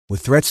With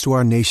threats to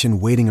our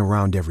nation waiting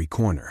around every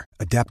corner,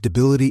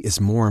 adaptability is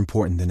more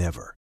important than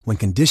ever. When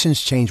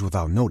conditions change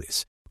without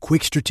notice,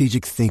 quick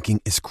strategic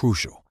thinking is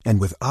crucial.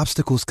 And with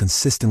obstacles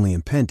consistently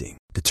impending,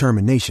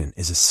 determination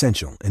is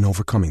essential in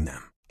overcoming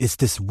them. It's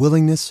this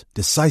willingness,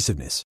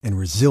 decisiveness, and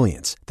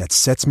resilience that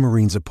sets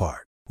Marines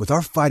apart. With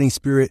our fighting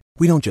spirit,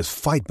 we don't just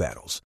fight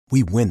battles,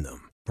 we win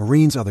them.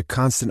 Marines are the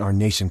constant our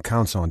nation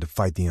counts on to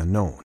fight the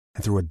unknown.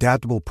 And through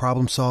adaptable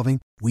problem solving,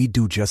 we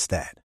do just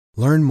that.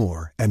 Learn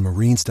more at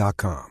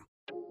marines.com.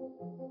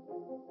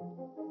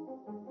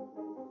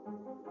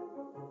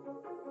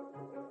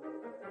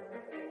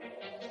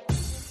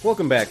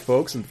 Welcome back,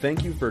 folks, and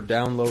thank you for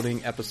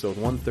downloading episode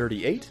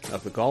 138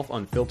 of the Golf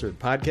Unfiltered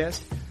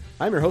podcast.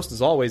 I'm your host,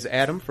 as always,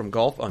 Adam from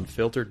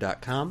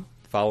golfunfiltered.com.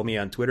 Follow me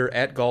on Twitter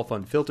at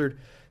golfunfiltered.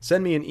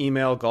 Send me an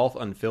email,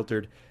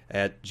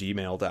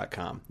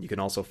 golfunfiltered@gmail.com. You can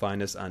also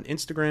find us on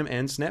Instagram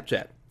and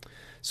Snapchat.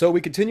 So we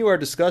continue our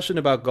discussion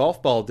about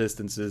golf ball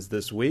distances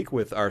this week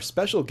with our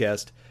special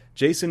guest,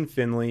 Jason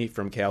Finley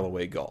from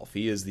Callaway Golf.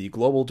 He is the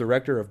Global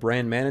Director of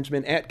Brand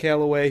Management at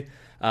Callaway,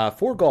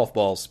 for golf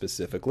balls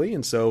specifically.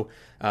 And so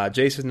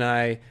Jason and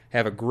I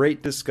have a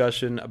great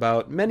discussion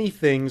about many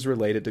things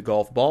related to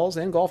golf balls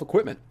and golf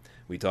equipment.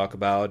 We talk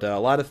about a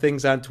lot of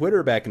things on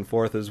Twitter back and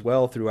forth as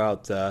well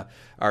throughout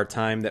our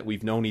time that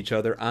we've known each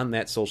other on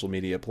that social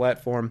media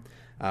platform.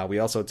 We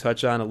also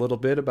touch on a little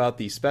bit about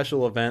the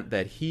special event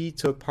that he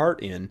took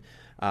part in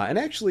and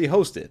actually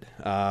hosted,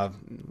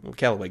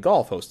 Callaway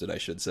Golf hosted, I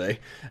should say,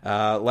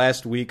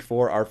 last week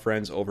for our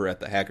friends over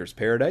at the Hackers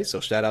Paradise. So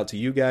shout out to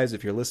you guys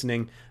if you're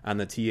listening on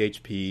the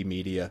THP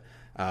Media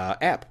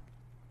app.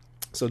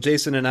 So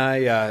Jason and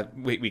I,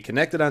 we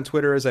connected on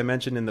Twitter, as I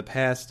mentioned in the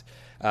past.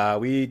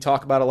 We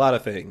talk about a lot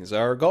of things.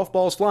 Are golf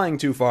balls flying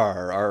too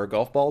far? Are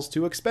golf balls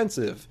too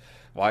expensive?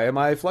 Why am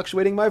I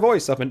fluctuating my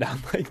voice up and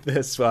down like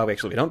this? Well,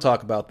 actually, we don't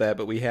talk about that,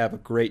 but we have a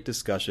great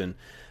discussion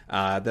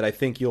that I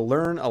think you'll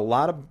learn a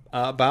lot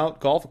about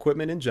golf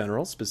equipment in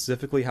general,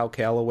 specifically how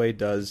Callaway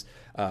does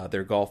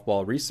their golf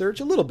ball research.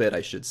 A little bit,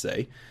 I should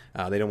say.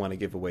 They don't want to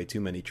give away too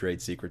many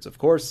trade secrets, of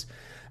course.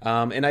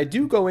 And I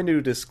do go into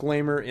a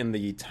disclaimer in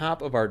the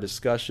top of our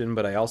discussion,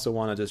 but I also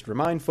want to just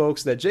remind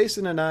folks that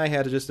Jason and I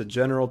had just a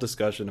general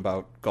discussion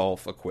about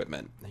golf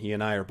equipment. He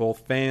and I are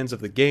both fans of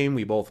the game.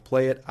 We both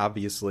play it,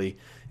 obviously.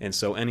 And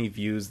so any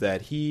views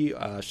that he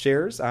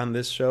shares on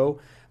this show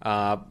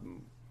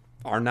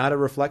are not a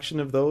reflection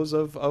of those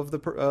of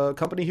the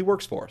company he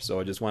works for. So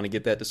I just want to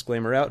get that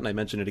disclaimer out, and I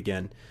mention it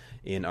again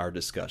in our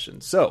discussion.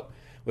 So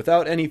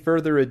without any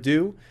further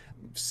ado,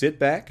 sit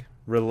back,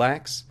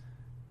 relax,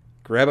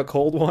 grab a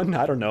cold one.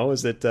 I don't know.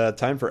 Is it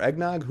time for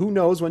eggnog? Who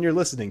knows when you're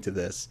listening to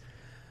this?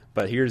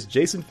 But here's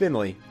Jason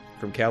Finley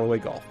from Callaway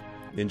Golf.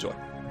 Enjoy.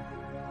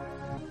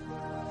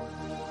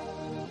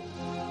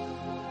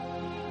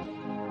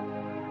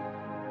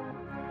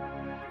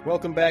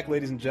 Welcome back,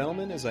 ladies and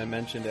gentlemen. As I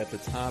mentioned at the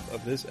top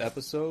of this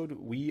episode,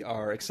 we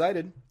are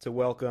excited to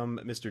welcome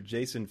Mr.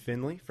 Jason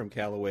Finley from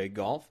Callaway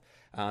Golf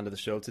onto the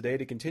show today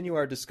to continue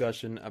our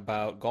discussion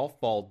about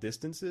golf ball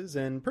distances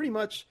and pretty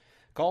much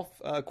golf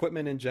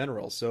equipment in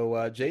general.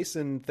 So,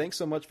 Jason, thanks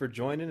so much for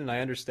joining, and I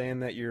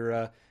understand that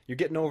you're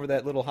getting over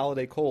that little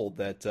holiday cold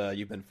that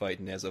you've been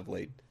fighting as of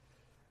late.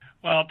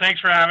 Well,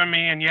 thanks for having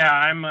me, and yeah,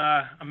 I'm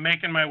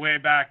making my way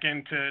back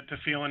into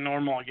feeling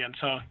normal again,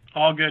 so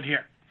all good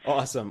here.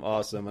 Awesome.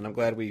 And I'm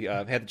glad we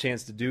had the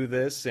chance to do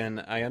this.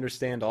 And I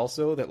understand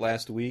also that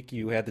last week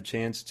you had the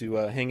chance to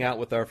hang out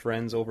with our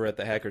friends over at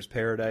the Hackers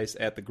Paradise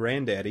at the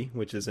Granddaddy,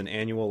 which is an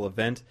annual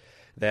event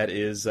that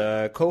is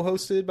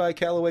co-hosted by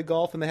Callaway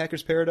Golf and the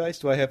Hackers Paradise.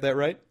 Do I have that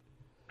right?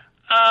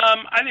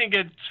 I think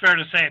it's fair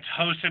to say it's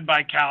hosted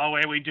by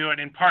Callaway. We do it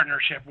in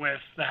partnership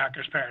with the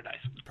Hackers Paradise.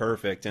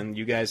 Perfect. And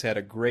you guys had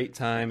a great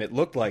time. It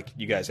looked like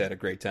you guys had a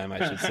great time,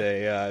 I should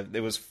say.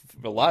 It was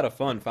a lot of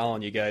fun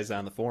following you guys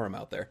on the forum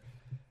out there.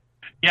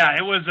 Yeah,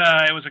 it was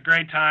a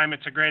great time.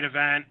 It's a great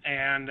event,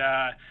 and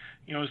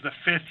it was the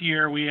fifth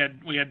year we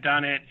had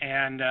done it,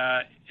 and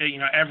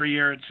every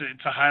year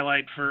it's a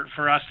highlight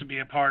for us to be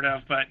a part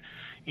of. But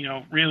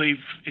really,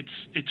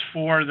 it's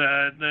for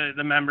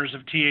the members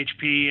of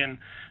THP and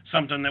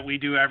something that we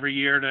do every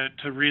year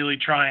to really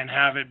try and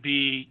have it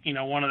be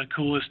one of the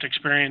coolest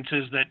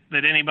experiences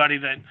that anybody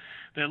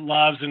that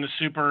loves and is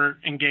super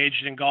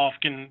engaged in golf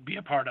can be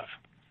a part of.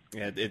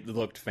 Yeah, it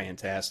looked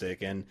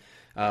fantastic, and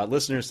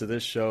listeners to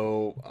this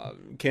show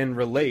can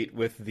relate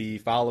with the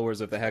followers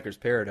of the Hackers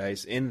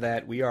Paradise in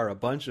that we are a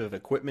bunch of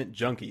equipment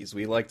junkies.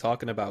 We like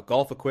talking about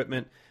golf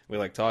equipment. We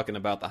like talking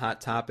about the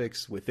hot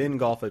topics within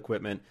golf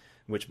equipment,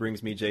 which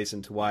brings me,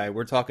 Jason, to why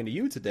we're talking to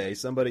you today,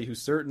 somebody who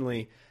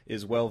certainly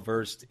is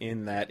well-versed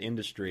in that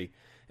industry.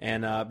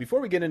 And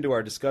before we get into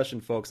our discussion,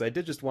 folks, I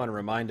did just want to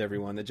remind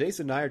everyone that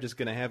Jason and I are just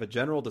going to have a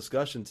general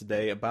discussion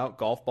today about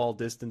golf ball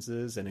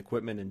distances and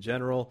equipment in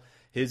general.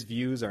 His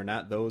views are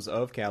not those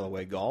of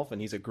Callaway Golf,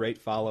 and he's a great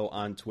follow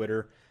on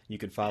Twitter. You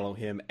can follow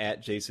him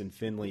at Jason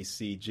Finley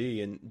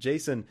CG. And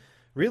Jason,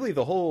 really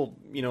the whole,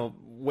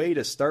 way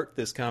to start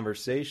this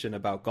conversation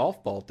about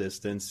golf ball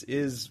distance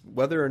is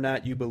whether or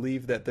not you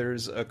believe that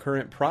there's a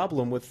current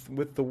problem with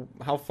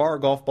how far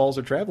golf balls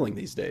are traveling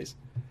these days.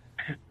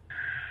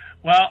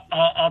 Well,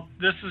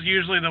 this is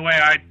usually the way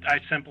I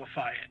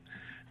simplify it.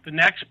 The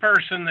next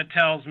person that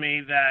tells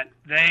me that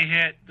they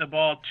hit the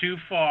ball too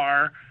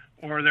far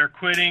or they're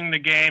quitting the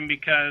game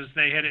because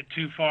they hit it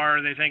too far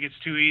or they think it's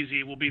too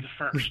easy will be the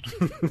first.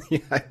 Yeah,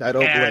 I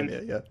don't blame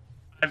you, yeah.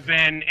 I've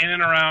been in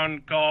and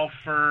around golf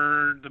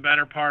for the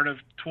better part of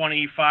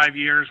 25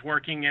 years,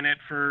 working in it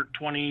for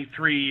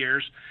 23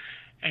 years,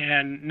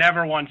 and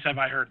never once have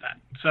I heard that.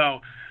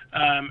 So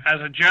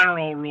as a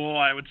general rule,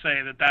 I would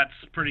say that that's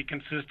pretty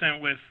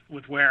consistent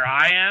with where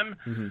I am.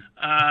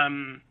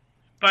 Mm-hmm.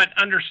 But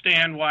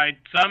understand why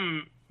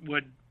some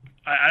would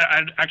 –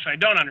 I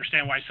don't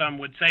understand why some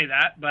would say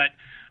that. But,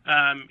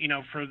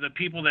 for the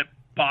people that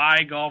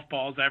buy golf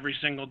balls every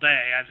single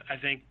day, I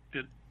think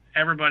that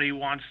everybody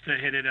wants to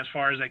hit it as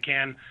far as they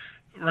can,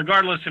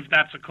 regardless if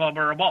that's a club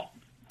or a ball.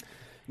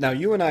 Now,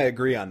 you and I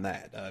agree on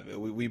that.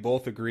 We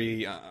both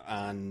agree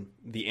on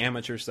the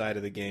amateur side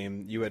of the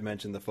game. You had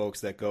mentioned the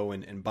folks that go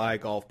and buy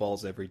golf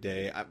balls every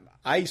day.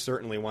 I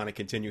certainly want to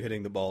continue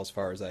hitting the ball as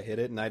far as I hit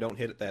it, and I don't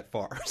hit it that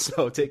far.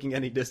 So taking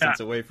any distance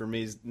away from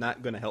me is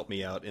not going to help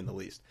me out in the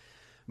least.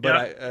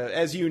 But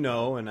as you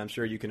know, and I'm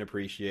sure you can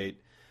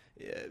appreciate,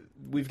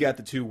 we've got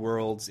the two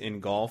worlds in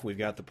golf. We've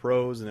got the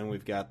pros, and then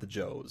we've got the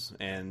Joes.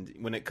 And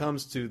when it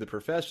comes to the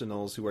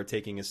professionals who are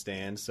taking a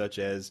stand, such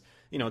as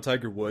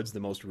Tiger Woods,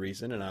 the most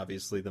recent and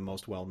obviously the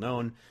most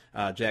well-known,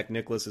 Jack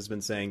Nicklaus has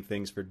been saying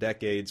things for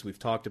decades. We've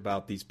talked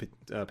about these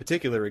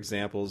particular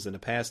examples in a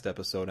past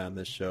episode on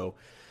this show.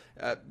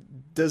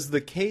 Does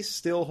the case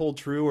still hold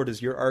true, or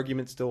does your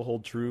argument still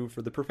hold true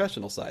for the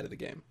professional side of the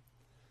game?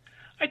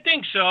 I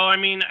think so. I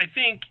mean, I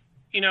think,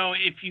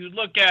 if you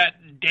look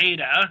at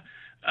data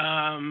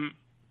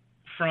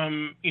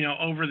from,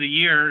 over the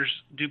years,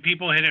 do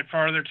people hit it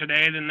farther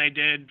today than they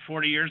did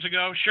 40 years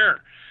ago? Sure.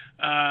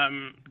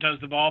 Does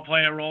the ball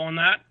play a role in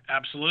that?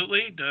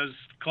 Absolutely. Does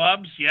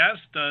clubs? Yes.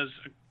 Does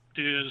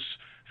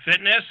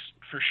fitness?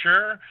 For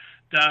sure.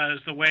 Does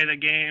the way the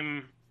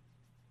game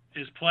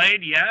is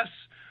played? Yes.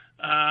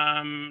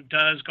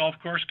 Does golf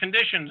course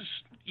conditions?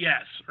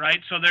 Yes. Right.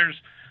 So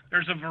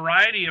there's a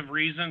variety of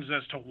reasons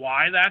as to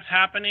why that's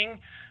happening.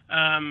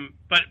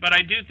 But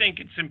I do think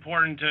it's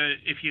important to,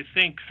 if you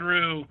think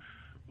through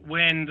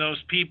when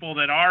those people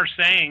that are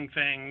saying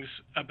things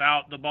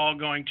about the ball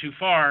going too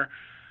far,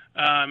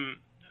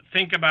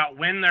 think about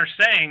when they're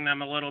saying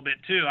them a little bit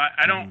too.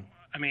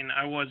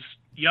 I was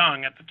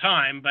young at the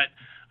time, but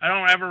I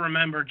don't ever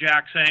remember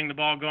Jack saying the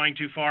ball going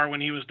too far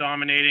when he was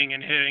dominating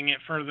and hitting it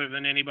further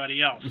than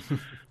anybody else.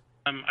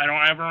 I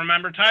don't ever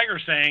remember Tiger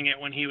saying it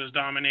when he was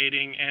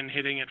dominating and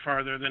hitting it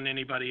farther than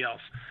anybody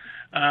else.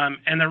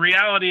 And the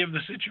reality of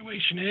the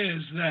situation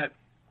is that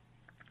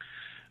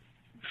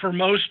for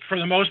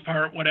the most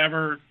part,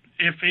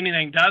 if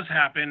anything does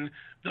happen,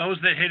 those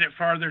that hit it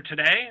farther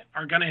today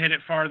are going to hit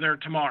it farther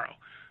tomorrow.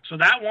 So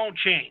that won't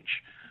change.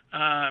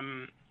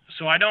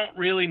 So I don't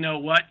really know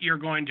what you're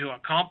going to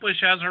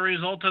accomplish as a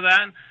result of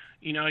that.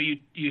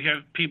 You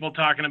have people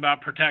talking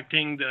about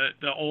protecting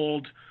the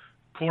old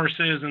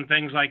courses and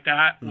things like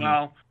that. Mm-hmm.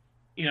 Well,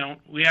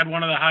 we had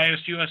one of the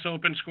highest U.S.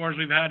 Open scores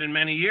we've had in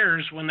many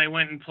years when they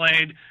went and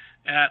played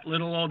at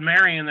Little Old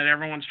Marion that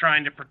everyone's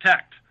trying to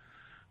protect,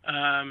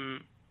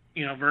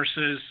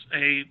 versus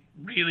a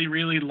really,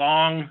 really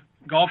long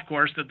golf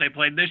course that they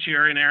played this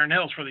year in Erin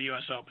Hills for the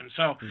U.S. Open.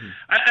 So mm-hmm.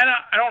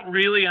 I don't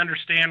really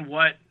understand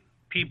what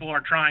people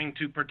are trying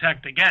to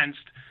protect against.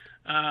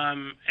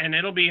 And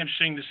it'll be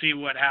interesting to see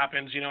what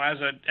happens,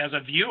 as a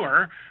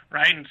viewer,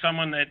 right? And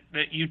someone that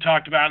you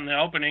talked about in the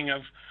opening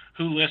of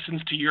who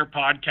listens to your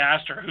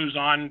podcast or who's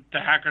on the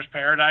Hacker's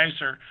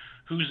Paradise or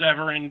who's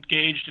ever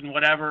engaged in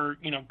whatever,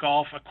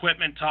 golf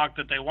equipment talk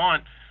that they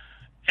want.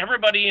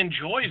 Everybody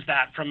enjoys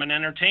that from an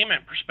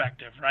entertainment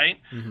perspective, right?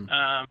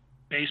 Mm-hmm.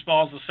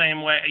 Baseball's the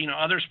same way.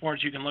 Other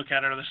sports you can look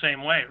at are the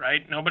same way,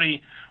 right?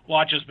 Nobody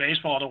watches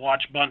baseball to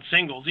watch bunt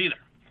singles either.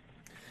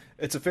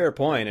 It's a fair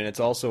point, and it's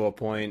also a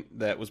point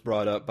that was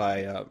brought up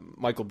by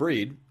Michael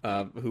Breed,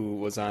 who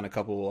was on a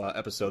couple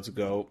episodes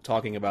ago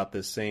talking about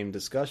this same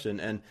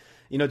discussion. And,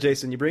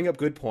 Jason, you bring up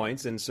good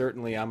points, and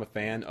certainly I'm a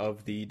fan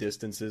of the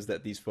distances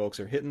that these folks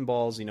are hitting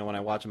balls. When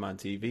I watch them on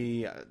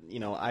TV,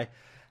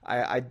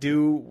 I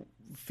do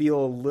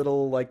feel a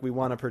little like we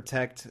want to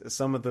protect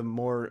some of the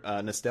more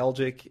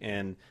nostalgic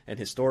and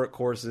historic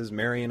courses,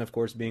 Marion, of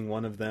course, being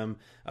one of them,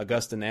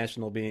 Augusta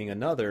National being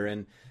another.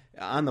 And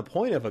on the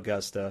point of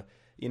Augusta,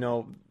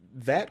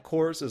 that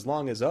course, as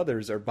long as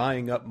others are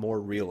buying up more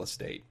real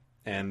estate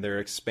and they're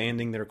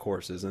expanding their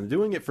courses and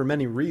doing it for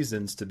many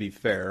reasons, to be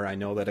fair. I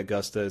know that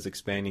Augusta is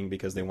expanding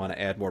because they want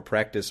to add more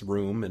practice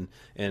room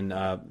and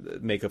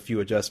make a few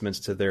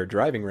adjustments to their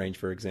driving range,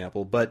 for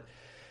example. But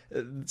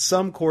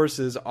some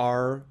courses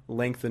are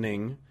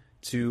lengthening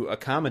to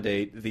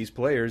accommodate these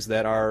players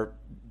that are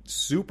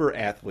super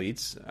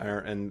athletes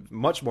and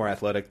much more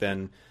athletic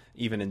than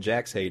even in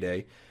Jack's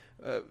heyday.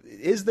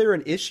 Is there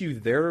an issue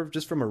there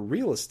just from a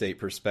real estate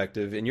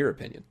perspective, in your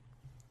opinion?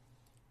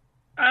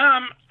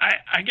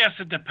 I guess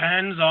it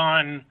depends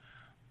on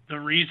the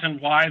reason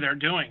why they're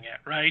doing it,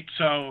 right?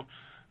 So,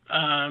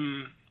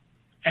 and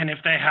if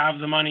they have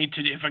the money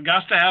if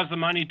Augusta has the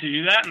money to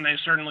do that, and they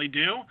certainly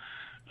do,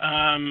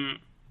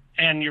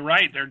 and you're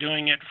right, they're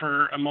doing it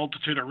for a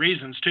multitude of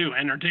reasons too.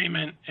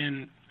 Entertainment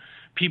and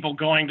people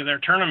going to their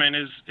tournament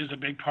is a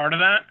big part of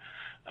that.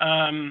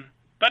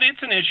 But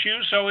it's an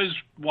issue. So is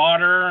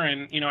water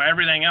and,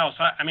 everything else.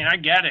 I mean, I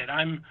get it.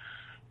 I'm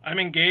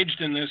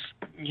engaged in this,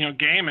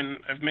 game, and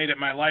I've made it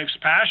my life's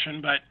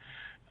passion. But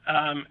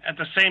at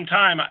the same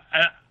time,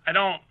 I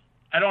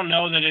don't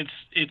know that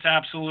it's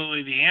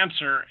absolutely the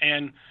answer.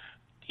 And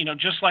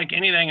just like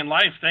anything in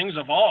life, things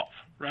evolve,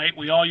 right?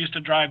 We all used to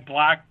drive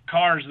black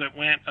cars that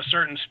went a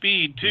certain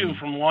speed too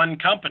from one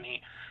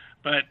company,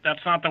 but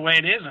that's not the way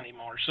it is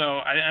anymore. So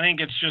I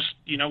think it's just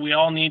we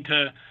all need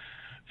to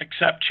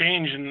accept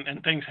change,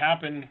 and things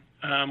happen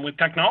with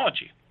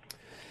technology.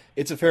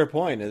 It's a fair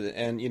point.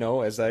 And,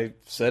 as I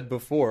said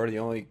before, the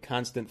only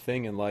constant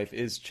thing in life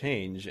is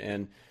change.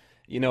 And,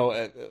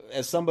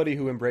 as somebody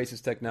who embraces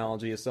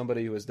technology, as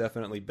somebody who has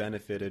definitely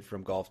benefited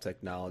from golf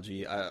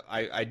technology,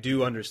 I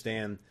do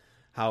understand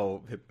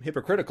how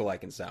hypocritical I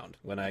can sound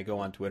when I go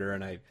on Twitter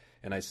and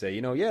I say,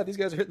 yeah, these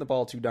guys are hitting the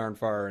ball too darn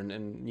far.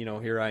 And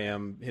here I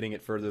am hitting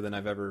it further than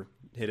I've ever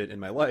hit it in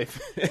my life.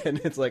 And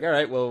it's like, all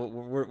right, well,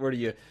 where do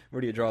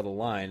you draw the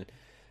line?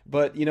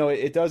 But,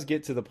 it does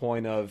get to the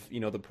point of,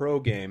 the pro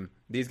game.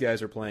 These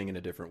guys are playing in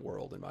a different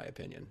world, in my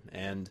opinion.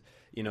 And,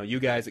 you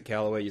guys at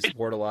Callaway, you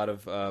support a lot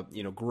of,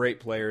 great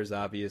players,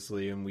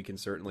 obviously, and we can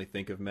certainly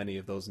think of many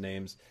of those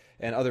names.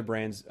 And other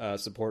brands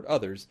support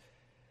others.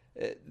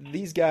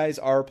 These guys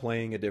are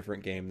playing a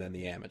different game than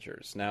the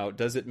amateurs. Now,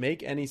 does it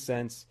make any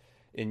sense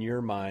in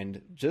your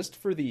mind, just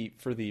for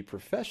the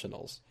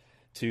professionals,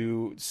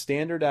 to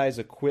standardize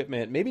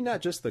equipment, maybe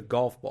not just the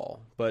golf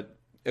ball, but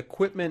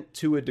equipment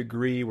to a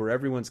degree where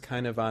everyone's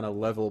kind of on a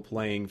level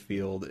playing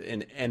field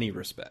in any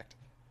respect?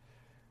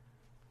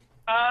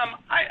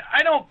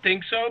 I don't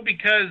think so,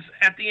 because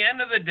at the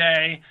end of the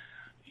day,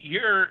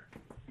 they're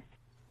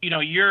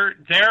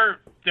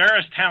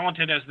as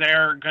talented as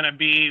they're going to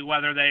be,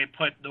 whether they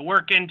put the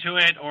work into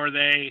it or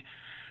they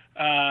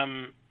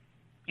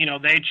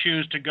they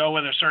choose to go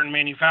with a certain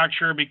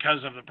manufacturer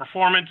because of the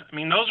performance. I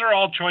mean, those are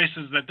all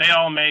choices that they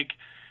all make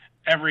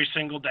every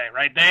single day,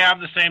 right? They have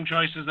the same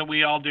choices that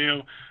we all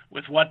do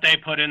with what they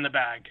put in the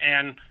bag.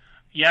 And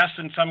yes,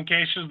 in some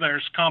cases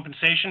there's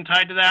compensation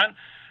tied to that,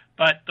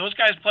 but those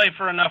guys play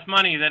for enough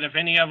money that if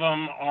any of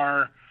them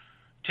are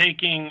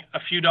taking a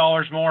few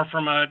dollars more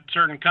from a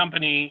certain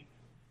company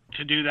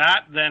to do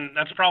that, then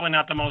that's probably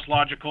not the most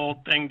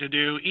logical thing to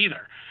do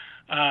either.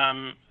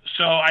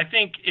 So I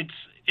think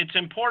it's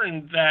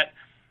important that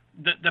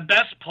the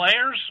best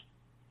players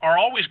are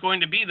always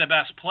going to be the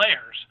best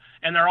players,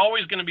 and they're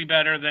always going to be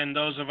better than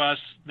those of us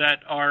that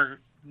are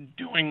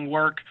doing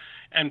work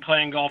and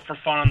playing golf for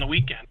fun on the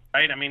weekend,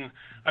 right? I mean,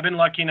 I've been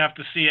lucky enough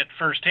to see it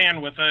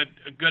firsthand with a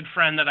good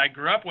friend that I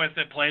grew up with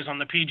that plays on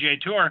the PGA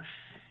Tour.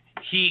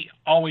 He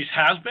always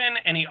has been,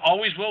 and he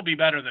always will be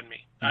better than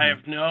me.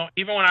 Mm-hmm.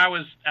 Even when I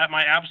was at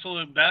my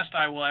absolute best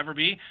I will ever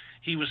be,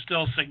 he was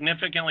still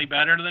significantly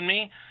better than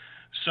me.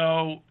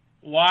 So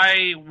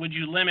why would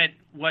you limit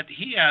what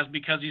he has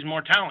because he's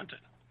more talented?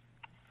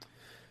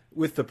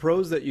 With the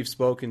pros that you've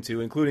spoken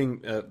to,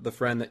 including the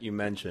friend that you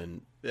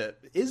mentioned,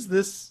 is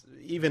this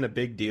even a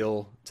big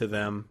deal to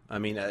them? I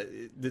mean,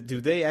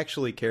 do they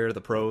actually care,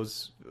 the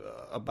pros,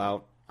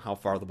 about how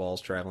far the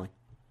ball's traveling?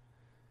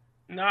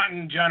 Not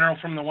in general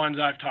from the ones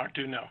I've talked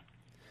to, no.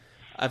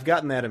 I've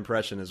gotten that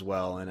impression as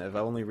well, and I've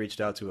only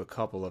reached out to a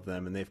couple of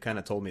them, and they've kind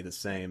of told me the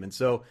same. And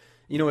so,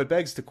 it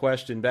begs the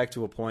question, back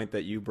to a point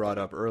that you brought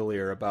up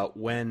earlier about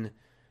when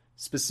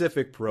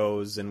specific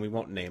pros, and we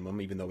won't name them,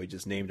 even though we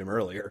just named them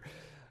earlier,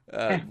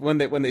 when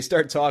they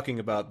start talking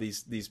about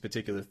these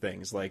particular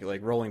things, like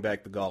rolling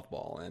back the golf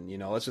ball, and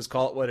let's just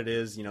call it what it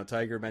is.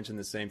 Tiger mentioned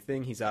the same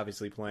thing. He's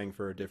obviously playing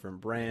for a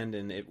different brand,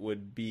 and it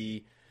wouldn't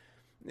be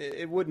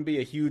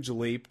a huge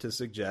leap to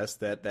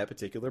suggest that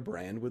particular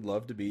brand would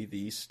love to be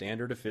the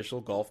standard official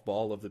golf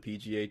ball of the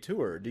PGA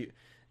Tour.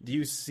 Do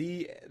you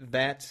see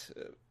that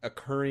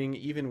occurring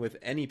even with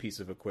any piece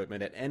of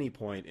equipment at any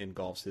point in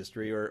golf's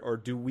history, or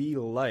do we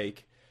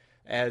like,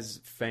 as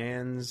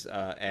fans,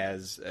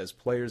 as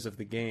players of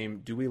the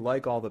game, do we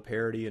like all the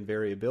parity and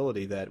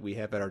variability that we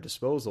have at our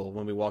disposal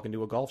when we walk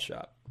into a golf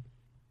shop?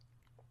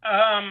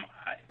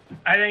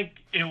 I think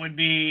it would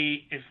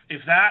be,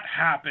 if that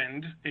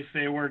happened, if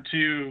they were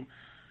to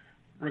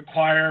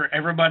require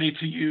everybody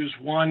to use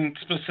one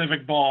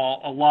specific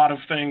ball, a lot of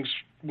things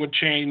would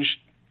change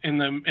in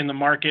the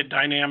market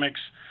dynamics,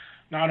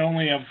 not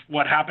only of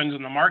what happens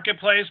in the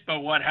marketplace, but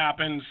what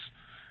happens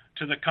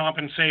to the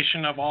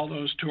compensation of all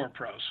those tour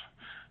pros.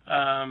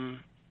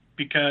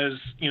 Because,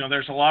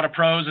 there's a lot of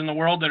pros in the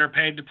world that are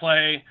paid to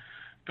play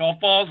golf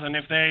balls, and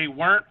if they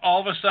weren't, all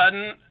of a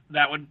sudden,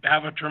 that would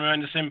have a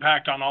tremendous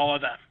impact on all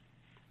of them.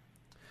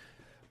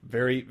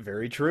 Very,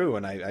 very true.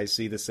 And I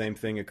see the same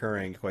thing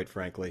occurring, quite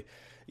frankly.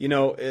 You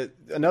know,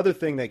 another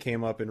thing that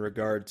came up in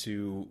regard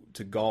to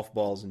golf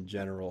balls in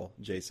general,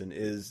 Jason,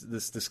 is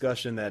this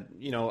discussion that,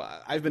 you know,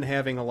 I've been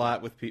having a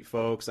lot with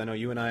folks. I know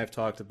you and I have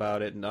talked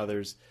about it and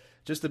others,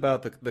 just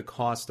about the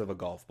cost of a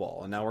golf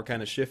ball. And now we're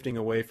kind of shifting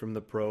away from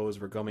the pros.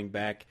 We're going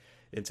back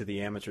into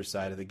the amateur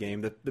side of the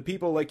game. The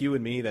people like you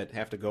and me that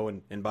have to go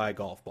and buy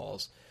golf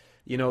balls,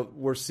 you know,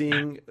 we're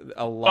seeing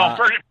a lot.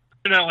 Well,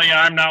 fortunately,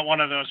 I'm not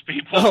one of those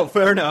people. Oh,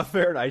 fair enough.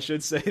 I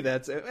should say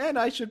that. And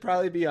I should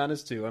probably be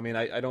honest, too. I mean,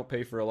 I don't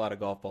pay for a lot of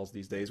golf balls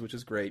these days, which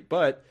is great.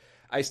 But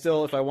I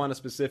still, if I want a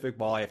specific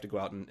ball, I have to go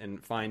out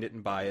and find it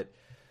and buy it.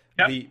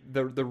 Yep.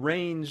 The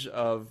range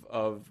of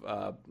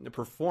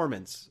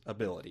performance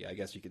ability, I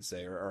guess you could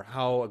say, or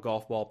how a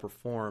golf ball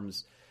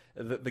performs,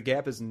 the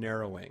gap is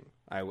narrowing.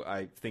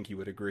 I think you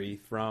would agree,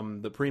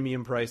 from the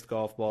premium priced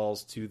golf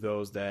balls to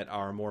those that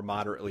are more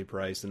moderately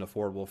priced and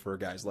affordable for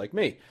guys like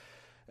me.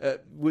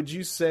 Would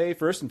you say,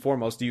 first and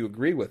foremost, do you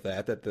agree with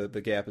that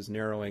the gap is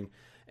narrowing?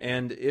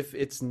 And if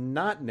it's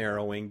not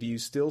narrowing, do you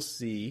still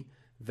see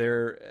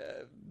there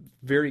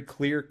very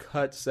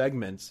clear-cut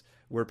segments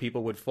where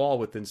people would fall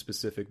within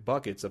specific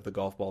buckets of the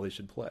golf ball they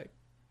should play?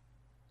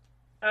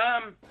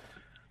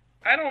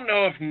 I don't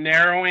know if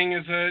narrowing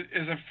is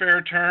a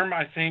fair term.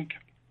 I think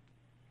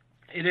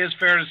it is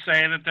fair to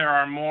say that there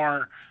are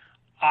more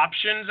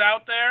options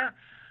out there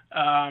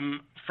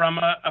from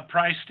a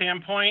price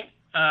standpoint.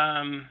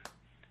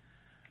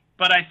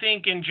 But I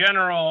think in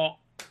general,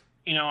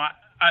 you know,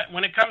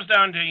 when it comes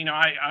down to, you know,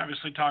 I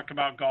obviously talk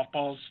about golf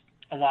balls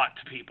a lot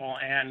to people,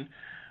 and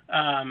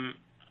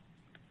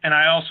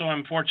I also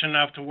am fortunate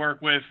enough to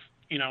work with,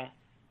 you know,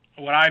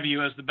 what I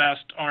view as the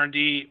best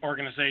R&D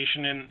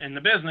organization in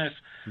the business,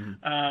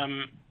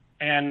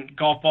 and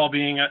golf ball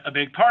being a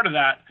big part of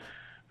that.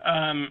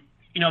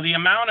 You know, the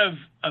amount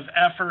of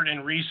effort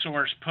and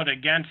resource put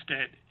against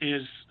it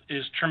is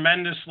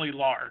tremendously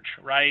large,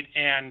 right?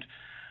 And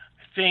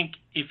I think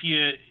if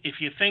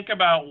you think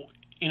about,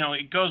 you know,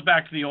 it goes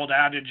back to the old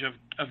adage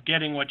of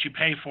getting what you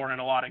pay for in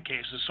a lot of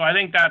cases. So I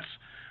think that's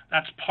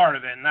part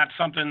of it, and that's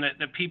something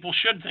that people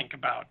should think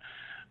about.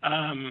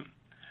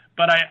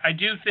 But I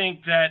do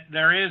think that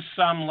there is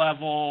some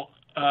level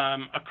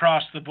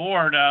across the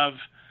board of,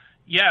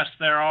 yes,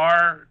 there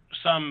are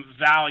some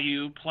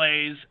value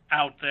plays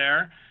out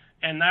there,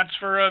 and that's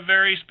for a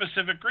very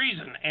specific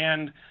reason.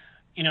 And,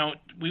 you know,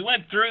 we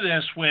went through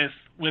this with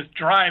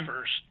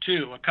drivers,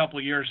 too, a couple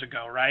of years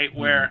ago, right,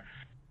 where,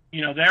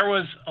 you know, there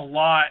was a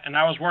lot, and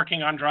I was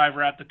working on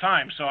driver at the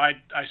time, so I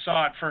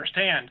saw it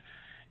firsthand.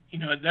 You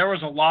know, there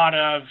was a lot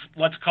of,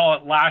 let's call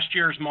it last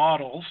year's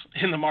models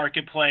in the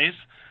marketplace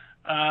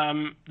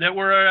that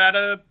were at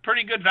a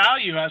pretty good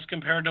value as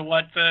compared to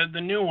what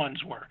the new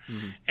ones were.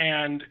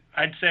 And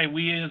I'd say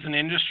we as an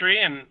industry,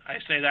 and I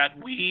say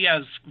that we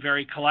as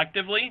very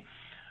collectively,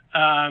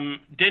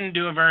 didn't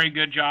do a very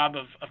good job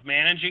of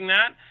managing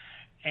that.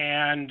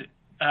 And,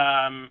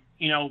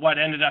 you know, what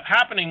ended up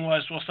happening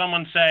was, well,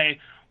 someone say,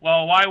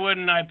 well, why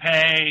wouldn't I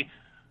pay,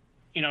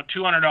 you know,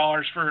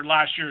 $200 for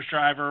last year's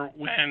driver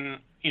when,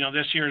 you know,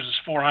 this year's is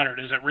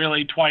 $400? Is it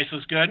really twice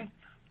as good?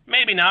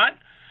 Maybe not.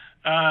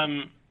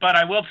 But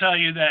I will tell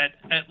you that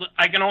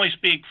I can only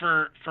speak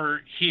for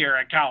here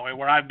at Callaway,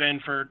 where I've been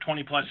for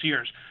 20 plus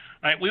years,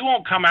 right? We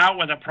won't come out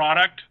with a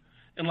product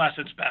unless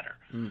it's better.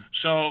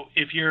 So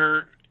if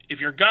you're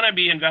going to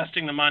be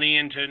investing the money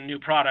into a new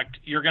product,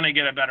 you're going to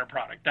get a better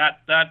product.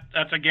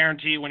 That's a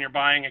guarantee when you're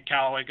buying a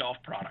Callaway golf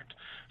product.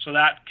 So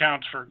that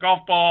counts for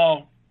golf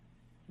ball,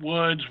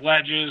 woods,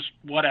 wedges,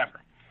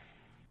 whatever.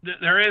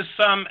 There is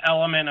some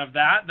element of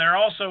that. There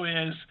also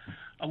is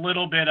a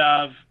little bit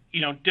of, you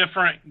know,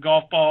 different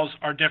golf balls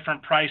are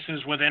different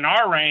prices within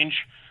our range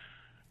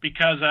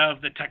because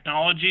of the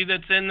technology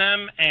that's in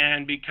them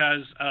and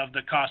because of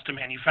the cost to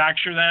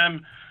manufacture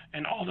them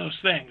and all those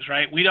things,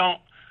 right? We don't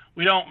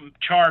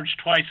charge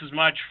twice as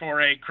much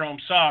for a Chrome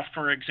Soft,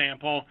 for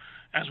example,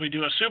 as we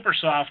do a Super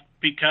Soft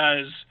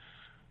because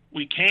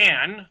we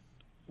can.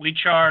 We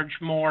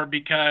charge more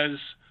because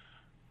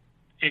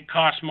it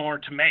costs more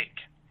to make,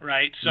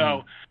 right?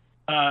 So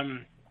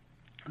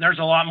there's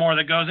a lot more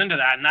that goes into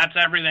that, and that's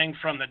everything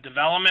from the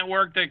development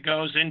work that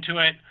goes into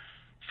it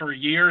for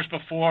years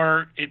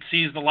before it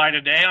sees the light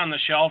of day on the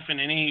shelf in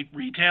any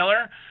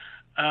retailer,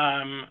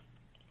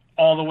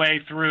 all the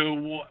way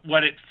through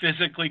what it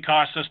physically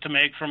costs us to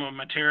make from a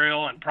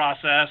material and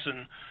process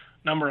and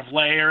number of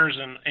layers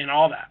and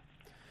all that.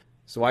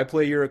 So I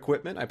play your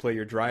equipment, I play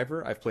your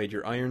driver, I've played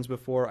your irons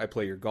before, I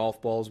play your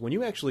golf balls. When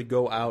you actually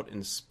go out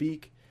and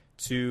speak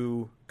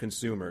to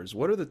consumers,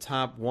 what are the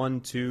top 1,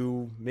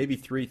 2, maybe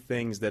 3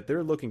 things that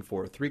they're looking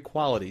for, 3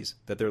 qualities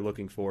that they're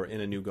looking for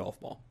in a new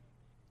golf ball?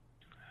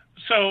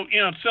 So,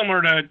 you know,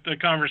 similar to the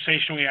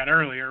conversation we had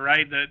earlier,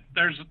 right, that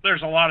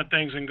there's a lot of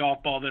things in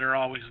golf ball that are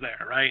always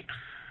there, right?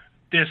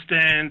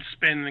 Distance,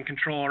 spin and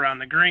control around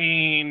the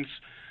greens,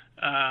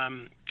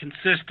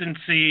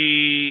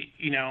 consistency,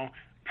 you know,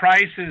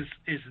 price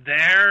is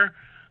there.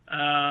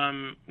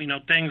 You know,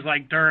 things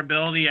like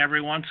durability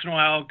every once in a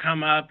while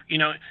come up. You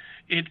know,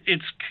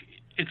 it's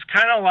it's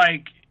kind of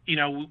like,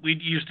 we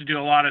used to do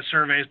a lot of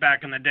surveys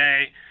back in the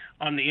day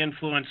on the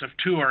influence of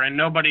tour, and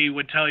nobody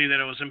would tell you that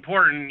it was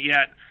important,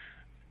 yet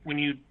when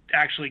you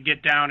actually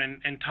get down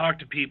and talk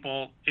to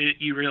people,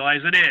 you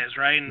realize it is,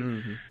 right?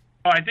 And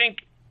so I think,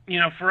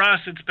 for us,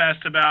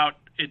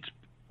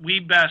 we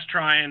best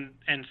try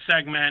and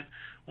segment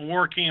when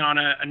working on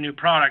a new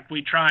product.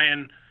 We try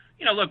and,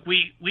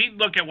 we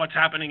look at what's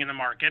happening in the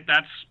market.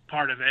 That's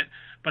part of it.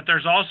 But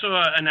there's also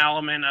an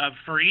element of,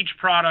 for each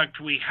product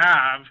we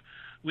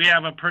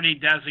have a pretty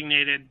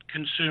designated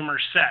consumer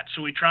set.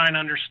 So we try and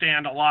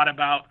understand a lot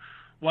about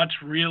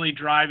what's really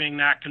driving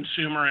that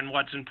consumer and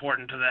what's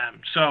important to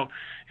them. So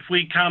if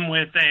we come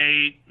with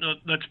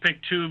let's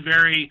pick two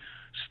very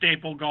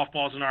staple golf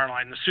balls in our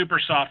line, the Super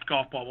Soft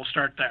golf ball, we'll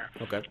start there.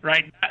 Okay.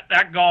 Right?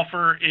 That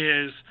golfer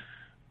is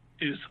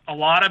a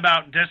lot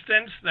about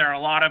distance. They're a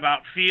lot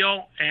about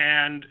feel,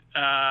 and,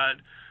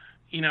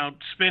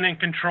 spin and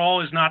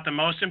control is not the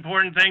most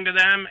important thing to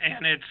them.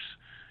 And it's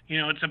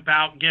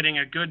about getting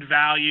a good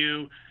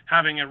value,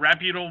 having a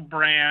reputable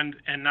brand,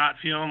 and not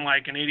feeling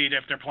like an idiot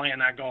if they're playing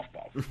that golf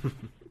ball.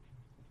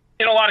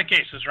 In a lot of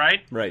cases,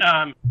 right? Right.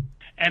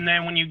 And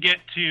then when you get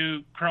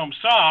to Chrome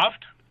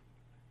Soft,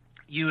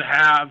 you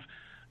have,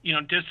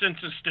 distance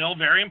is still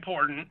very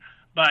important,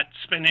 but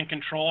spin and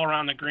control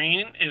around the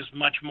green is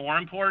much more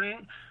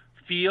important.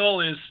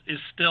 Feel is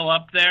still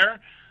up there.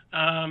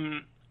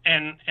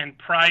 And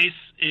price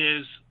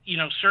is,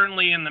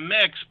 certainly in the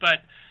mix,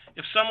 but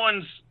if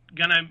someone's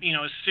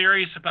is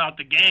serious about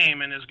the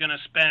game and is going to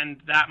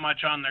spend that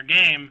much on their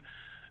game,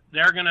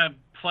 they're going to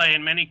play,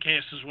 in many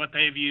cases, what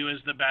they view as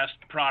the best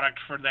product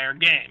for their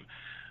game.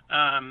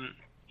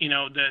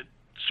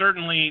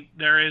 Certainly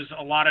there is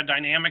a lot of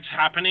dynamics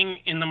happening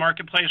in the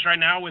marketplace right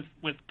now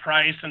with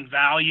price and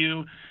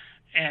value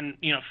and,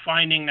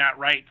 finding that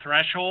right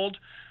threshold.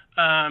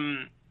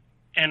 And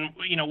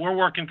we're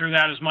working through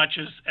that as much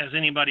as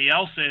anybody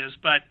else is,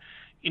 but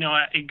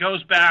it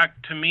goes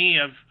back to me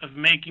of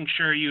making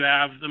sure you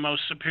have the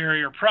most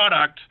superior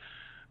product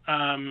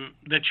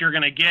that you're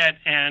going to get.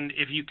 And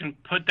if you can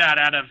put that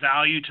at a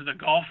value to the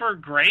golfer,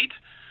 great.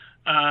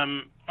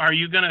 Are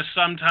you going to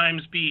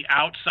sometimes be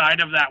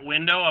outside of that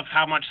window of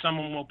how much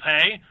someone will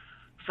pay?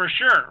 For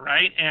sure,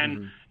 right?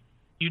 And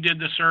you did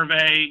the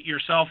survey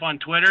yourself on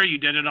Twitter. You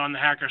did it on the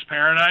Hacker's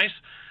Paradise,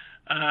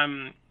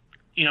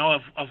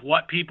 of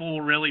what people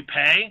will really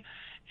pay.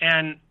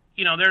 And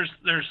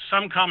there's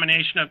some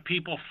combination of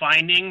people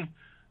finding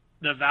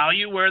the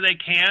value where they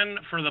can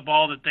for the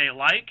ball that they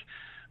like.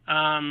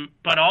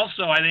 But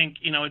also, I think,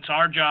 it's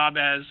our job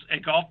as a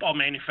golf ball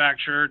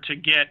manufacturer to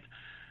get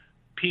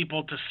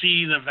people to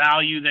see the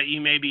value that you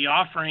may be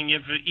offering,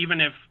 even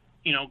if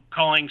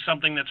calling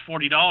something that's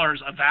 $40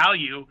 a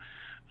value,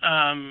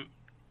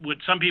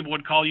 some people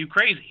would call you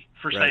crazy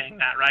for saying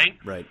that, right?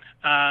 Right.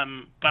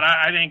 But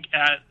I think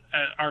at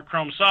our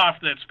Chrome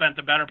Soft that spent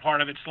the better part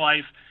of its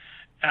life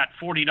at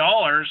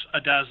 $40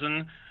 a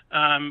dozen,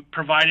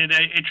 provided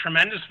a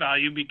tremendous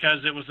value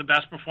because it was the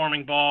best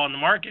performing ball in the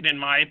market, in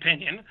my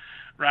opinion,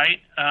 right?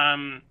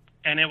 And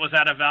it was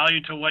at a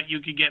value to what you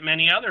could get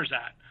many others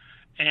at.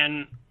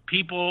 And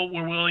people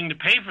were willing to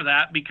pay for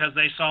that because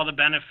they saw the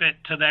benefit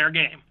to their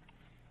game.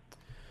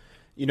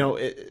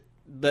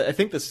 I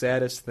think the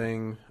saddest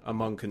thing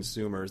among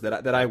consumers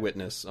that I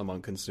witness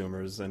among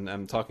consumers, and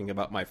I'm talking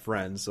about my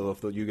friends, so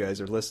if you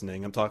guys are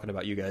listening, I'm talking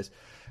about you guys,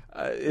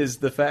 is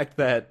the fact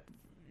that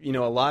a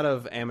lot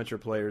of amateur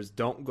players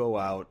don't go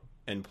out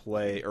and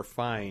play or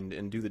find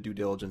and do the due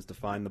diligence to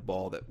find the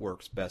ball that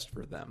works best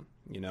for them.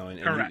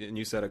 And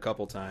you said a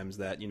couple times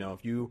that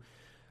if you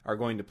are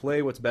going to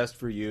play what's best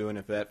for you, and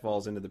if that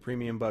falls into the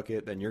premium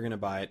bucket, then you're going to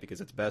buy it because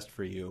it's best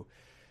for you.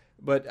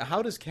 But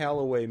how does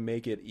Callaway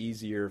make it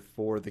easier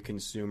for the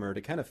consumer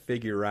to kind of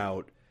figure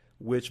out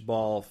which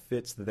ball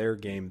fits their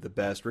game the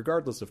best,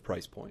 regardless of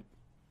price point?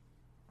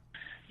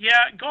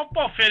 Yeah, golf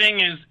ball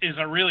fitting is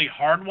a really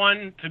hard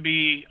one, to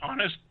be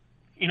honest,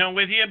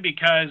 with you,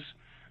 because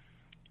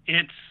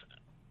it's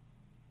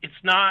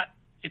not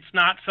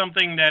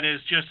something that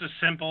is just as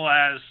simple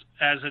as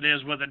it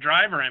is with a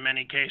driver in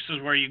many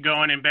cases, where you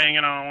go in and bang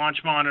it on a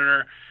launch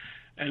monitor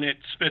and it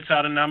spits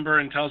out a number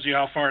and tells you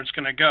how far it's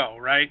going to go,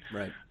 right?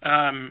 Right.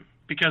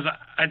 Because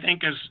I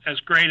think as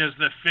great as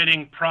the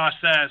fitting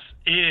process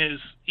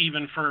is,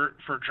 even for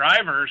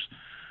drivers,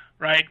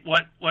 right,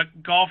 what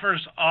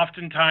golfers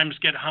oftentimes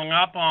get hung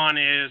up on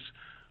is,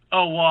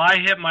 oh, well, I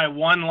hit my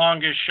one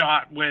longest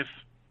shot with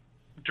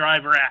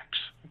driver X,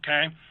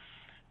 okay?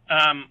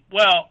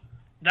 Well,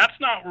 that's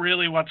not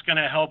really what's going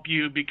to help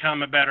you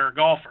become a better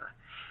golfer,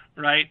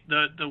 right?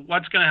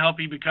 What's going to help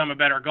you become a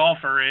better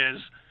golfer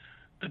is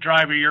the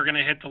driver you're going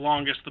to hit the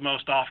longest the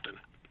most often,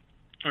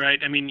 right?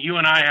 I mean, you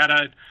and I had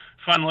a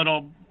fun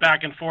little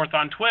back and forth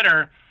on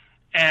Twitter,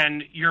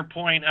 and your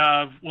point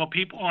of, well,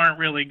 people aren't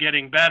really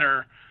getting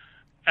better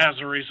as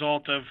a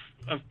result of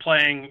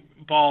playing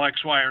ball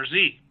X, Y, or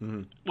Z.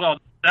 Mm-hmm. Well,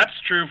 that's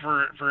true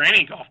for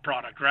any golf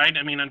product, right?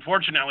 I mean,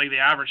 unfortunately, the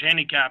average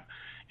handicap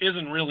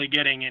isn't really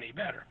getting any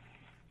better.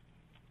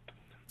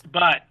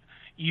 But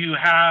you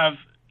have,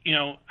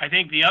 I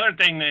think the other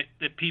thing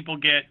that people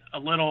get a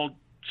little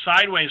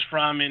sideways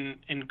from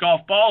in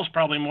golf balls,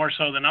 probably more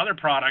so than other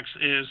products,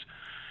 is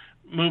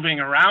moving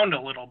around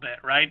a little bit,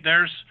 right?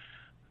 There's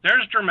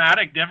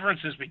dramatic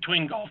differences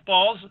between golf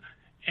balls,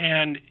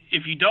 and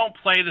if you don't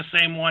play the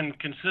same one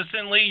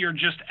consistently, you're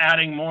just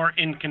adding more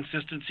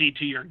inconsistency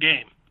to your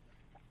game.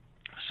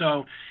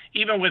 So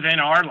even within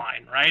our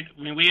line, right?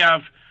 I mean, we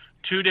have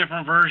 2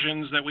 different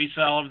versions that we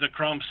sell of the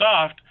Chrome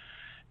Soft,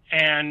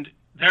 and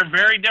they're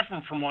very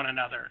different from one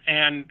another.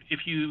 And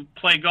if you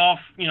play golf,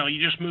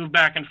 you just move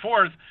back and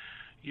forth,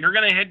 you're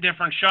going to hit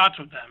different shots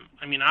with them.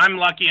 I mean, I'm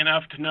lucky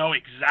enough to know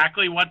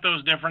exactly what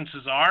those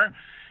differences are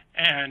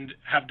and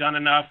have done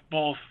enough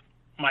both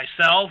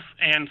myself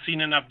and seen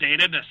enough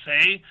data to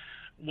say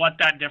what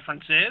that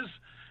difference is.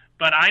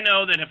 But I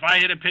know that if I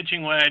hit a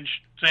pitching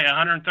wedge, say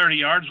 130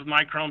 yards with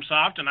my Chrome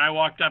Soft, and I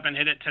walked up and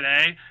hit it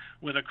today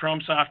with a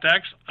Chrome Soft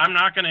X, I'm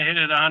not going to hit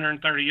it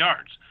 130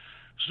 yards.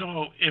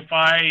 So if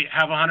I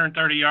have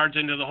 130 yards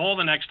into the hole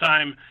the next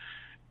time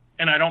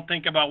and I don't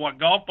think about what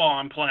golf ball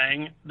I'm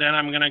playing, then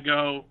I'm going to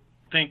go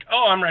think,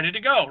 oh, I'm ready to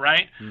go,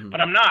 right? Mm-hmm.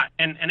 But I'm not.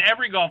 And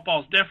every golf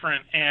ball is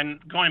different. And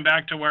going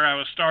back to where I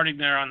was starting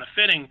there on the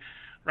fitting,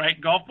 right,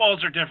 golf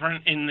balls are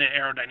different in the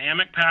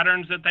aerodynamic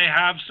patterns that they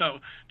have. So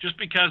just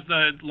because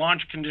the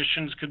launch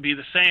conditions could be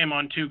the same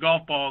on 2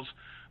 golf balls,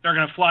 they're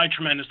going to fly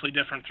tremendously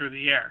different through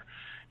the air.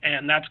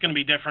 And that's going to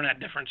be different at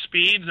different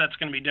speeds. That's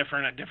going to be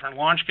different at different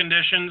launch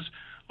conditions,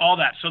 all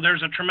that. So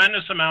there's a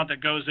tremendous amount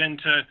that goes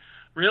into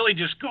really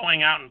just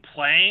going out and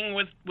playing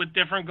with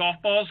different golf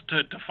balls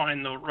to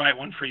find the right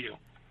one for you.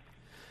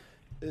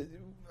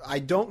 I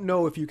don't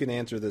know if you can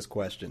answer this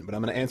question, but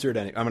I'm going to answer it.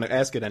 I'm going to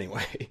ask it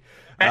anyway.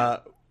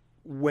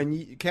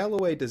 When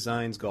Callaway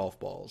designs golf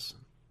balls,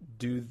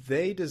 do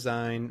they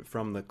design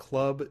from the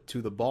club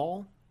to the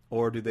ball,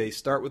 or do they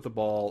start with the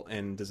ball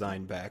and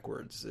design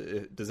backwards?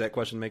 Does that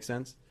question make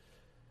sense?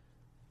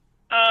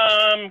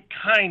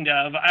 Kind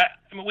of.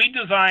 We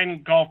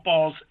design golf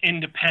balls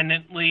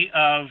independently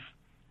of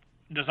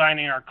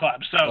designing our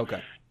clubs. So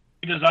okay.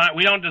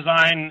 We don't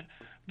design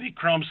the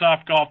Chrome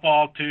Soft golf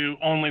ball to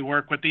only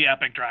work with the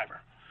Epic driver.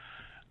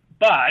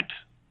 But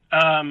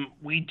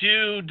we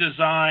do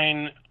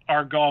design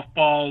our golf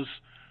balls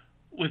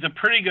with a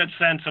pretty good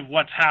sense of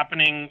what's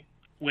happening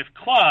with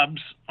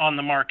clubs on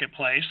the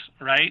marketplace,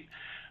 right?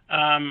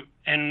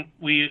 And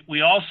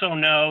we also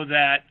know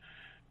that,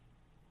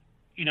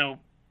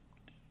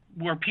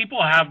 where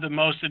people have the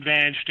most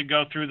advantage to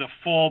go through the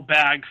full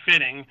bag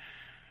fitting,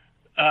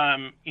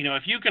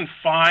 if you can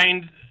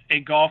find a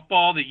golf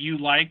ball that you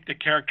like the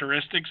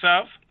characteristics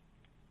of,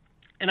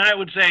 and I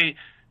would say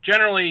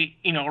generally,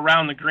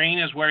 around the green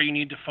is where you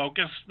need to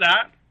focus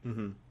that.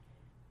 Mm-hmm.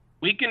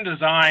 We can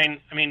design,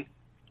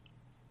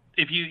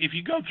 if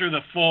you go through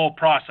the full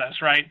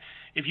process, right?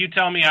 If you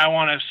tell me I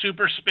want a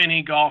super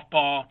spinny golf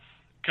ball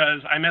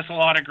because I miss a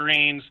lot of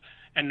greens,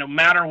 and no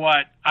matter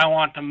what, I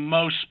want the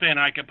most spin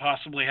I could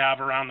possibly have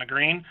around the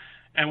green,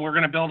 and we're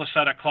going to build a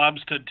set of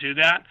clubs to do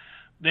that,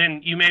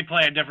 then you may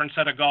play a different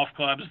set of golf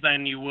clubs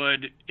than you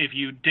would if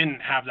you didn't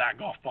have that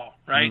golf ball,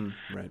 right?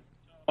 Right.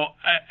 So,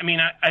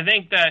 I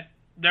think that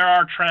there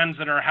are trends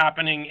that are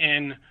happening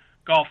in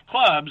golf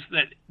clubs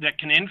that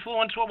can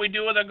influence what we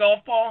do with a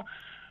golf ball,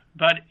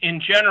 but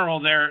in general,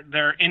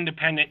 they're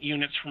independent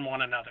units from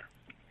one another.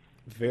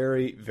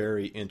 Very,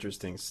 very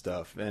interesting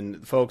stuff.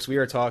 And folks, we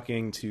are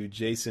talking to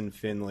Jason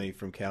Finley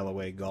from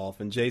Callaway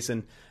Golf. And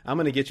Jason, I'm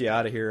going to get you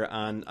out of here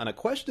on a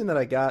question that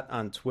I got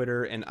on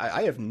Twitter, and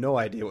I have no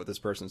idea what this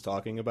person's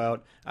talking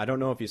about. I don't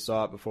know if you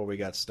saw it before we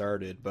got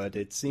started, but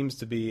it seems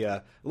to be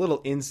a little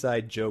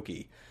inside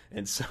jokey.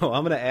 And so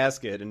I'm going to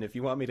ask it, and if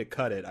you want me to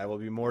cut it, I will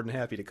be more than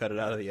happy to cut it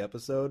out of the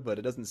episode, but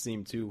it doesn't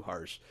seem too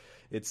harsh.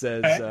 It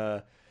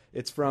says...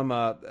 It's from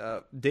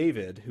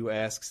David, who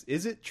asks,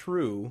 is it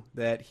true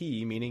that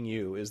he, meaning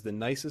you, is the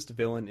nicest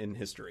villain in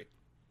history?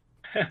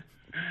 It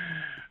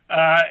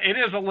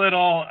is a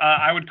little,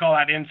 I would call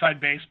that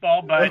inside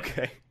baseball, but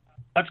okay.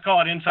 Let's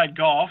call it inside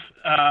golf.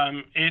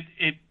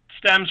 It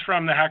stems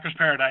from the Hacker's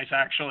Paradise,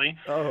 actually.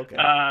 Oh, okay.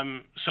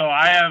 So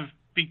I have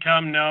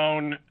become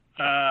known,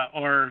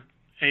 or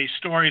a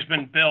story's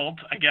been built,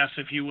 I guess,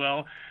 if you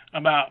will,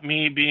 about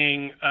me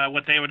being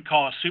what they would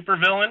call a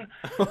supervillain.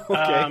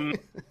 Okay.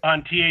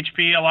 On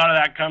THP. A lot of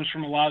that comes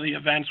from a lot of the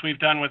events we've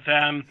done with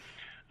them.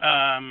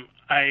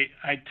 I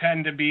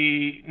tend to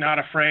be not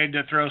afraid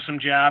to throw some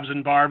jabs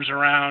and barbs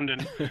around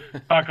and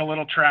talk a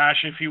little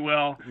trash, if you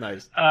will.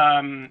 Nice.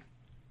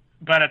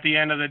 But at the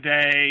end of the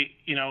day,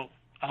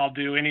 I'll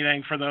do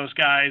anything for those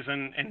guys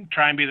and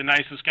try and be the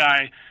nicest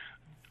guy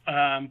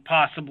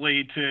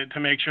possibly to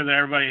make sure that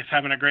everybody's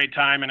having a great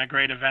time and a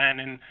great event.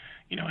 And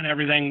and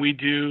everything we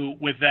do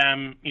with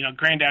them,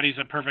 Granddaddy's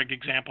a perfect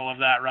example of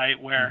that,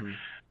 right? Where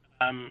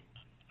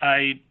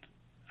I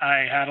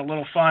had a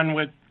little fun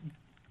with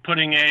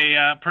putting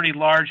a pretty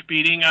large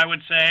beating, I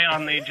would say,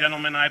 on the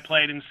gentleman I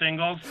played in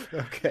singles.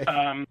 Okay.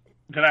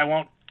 That I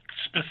won't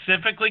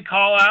specifically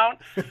call out,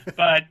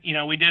 but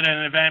we did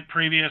an event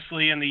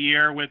previously in the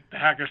year with the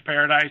Hacker's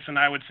Paradise, and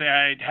I would say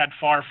I had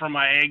far from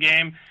my A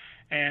game.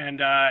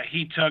 and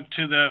he took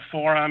to the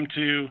forum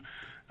to,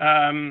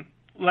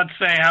 let's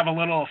say, have a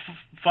little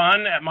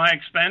fun at my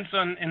expense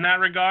in that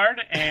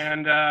regard,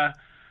 and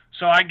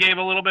so I gave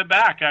a little bit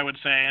back, I would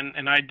say,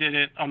 and I did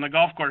it on the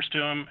golf course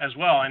to him as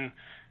well, and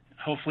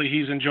hopefully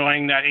he's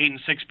enjoying that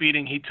 8-6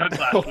 beating he took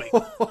last week.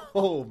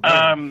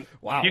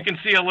 Wow. You can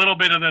see a little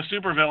bit of the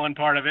supervillain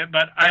part of it,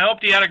 but I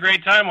hoped he had a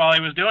great time while he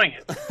was doing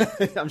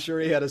it. I'm sure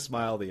he had a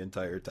smile the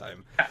entire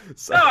time.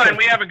 So. No, and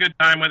we have a good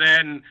time with it,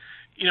 and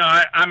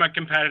I'm a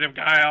competitive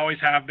guy, I always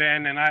have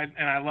been, and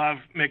I love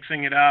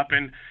mixing it up,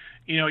 and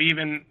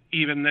even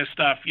this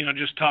stuff,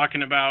 just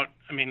talking about,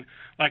 I mean,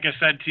 like I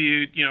said to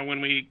you,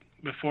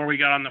 before we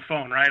got on the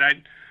phone, right?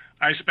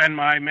 I spend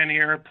my many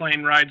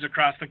airplane rides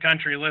across the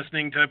country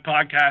listening to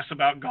podcasts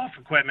about golf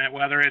equipment,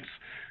 whether it's,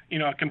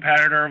 a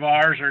competitor of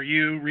ours or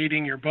you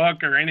reading your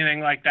book or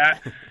anything like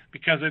that,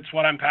 because it's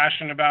what I'm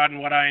passionate about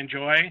and what I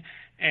enjoy.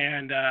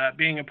 And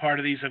being a part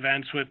of these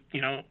events with,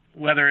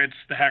 whether it's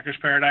the Hackers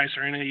Paradise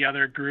or any of the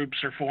other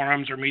groups or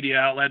forums or media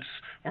outlets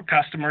or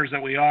customers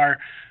that we are,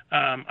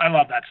 I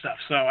love that stuff.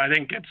 So I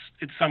think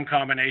it's some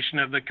combination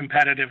of the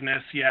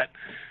competitiveness, yet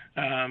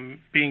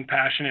being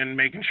passionate and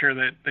making sure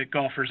that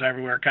golfers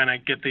everywhere kind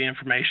of get the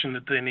information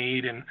that they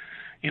need, and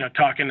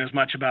talking as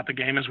much about the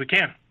game as we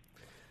can.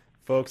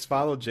 Folks,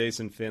 follow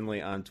Jason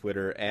Finley on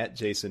Twitter at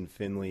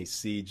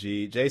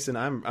JasonFinleyCG. Jason,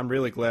 I'm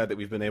really glad that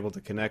we've been able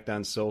to connect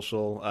on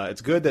social.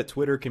 It's good that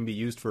Twitter can be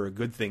used for a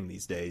good thing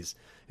these days,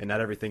 and not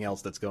everything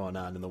else that's going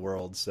on in the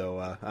world.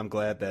 So I'm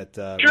glad that.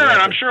 Sure,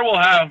 and I'm sure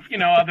we'll have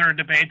other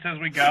debates as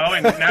we go.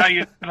 And now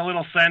you get a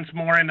little sense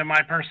more into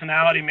my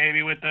personality,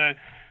 maybe with the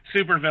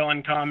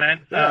supervillain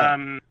comment.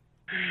 Yeah.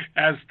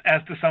 As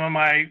to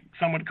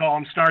some would call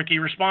them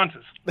snarky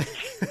responses.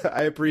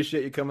 I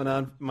appreciate you coming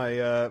on,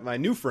 my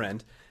new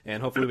friend,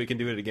 and hopefully we can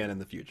do it again in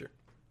the future.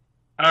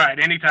 All right,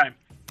 anytime.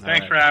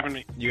 Thanks for having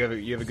me. You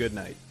have a good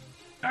night.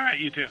 All right,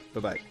 you too.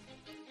 Bye-bye.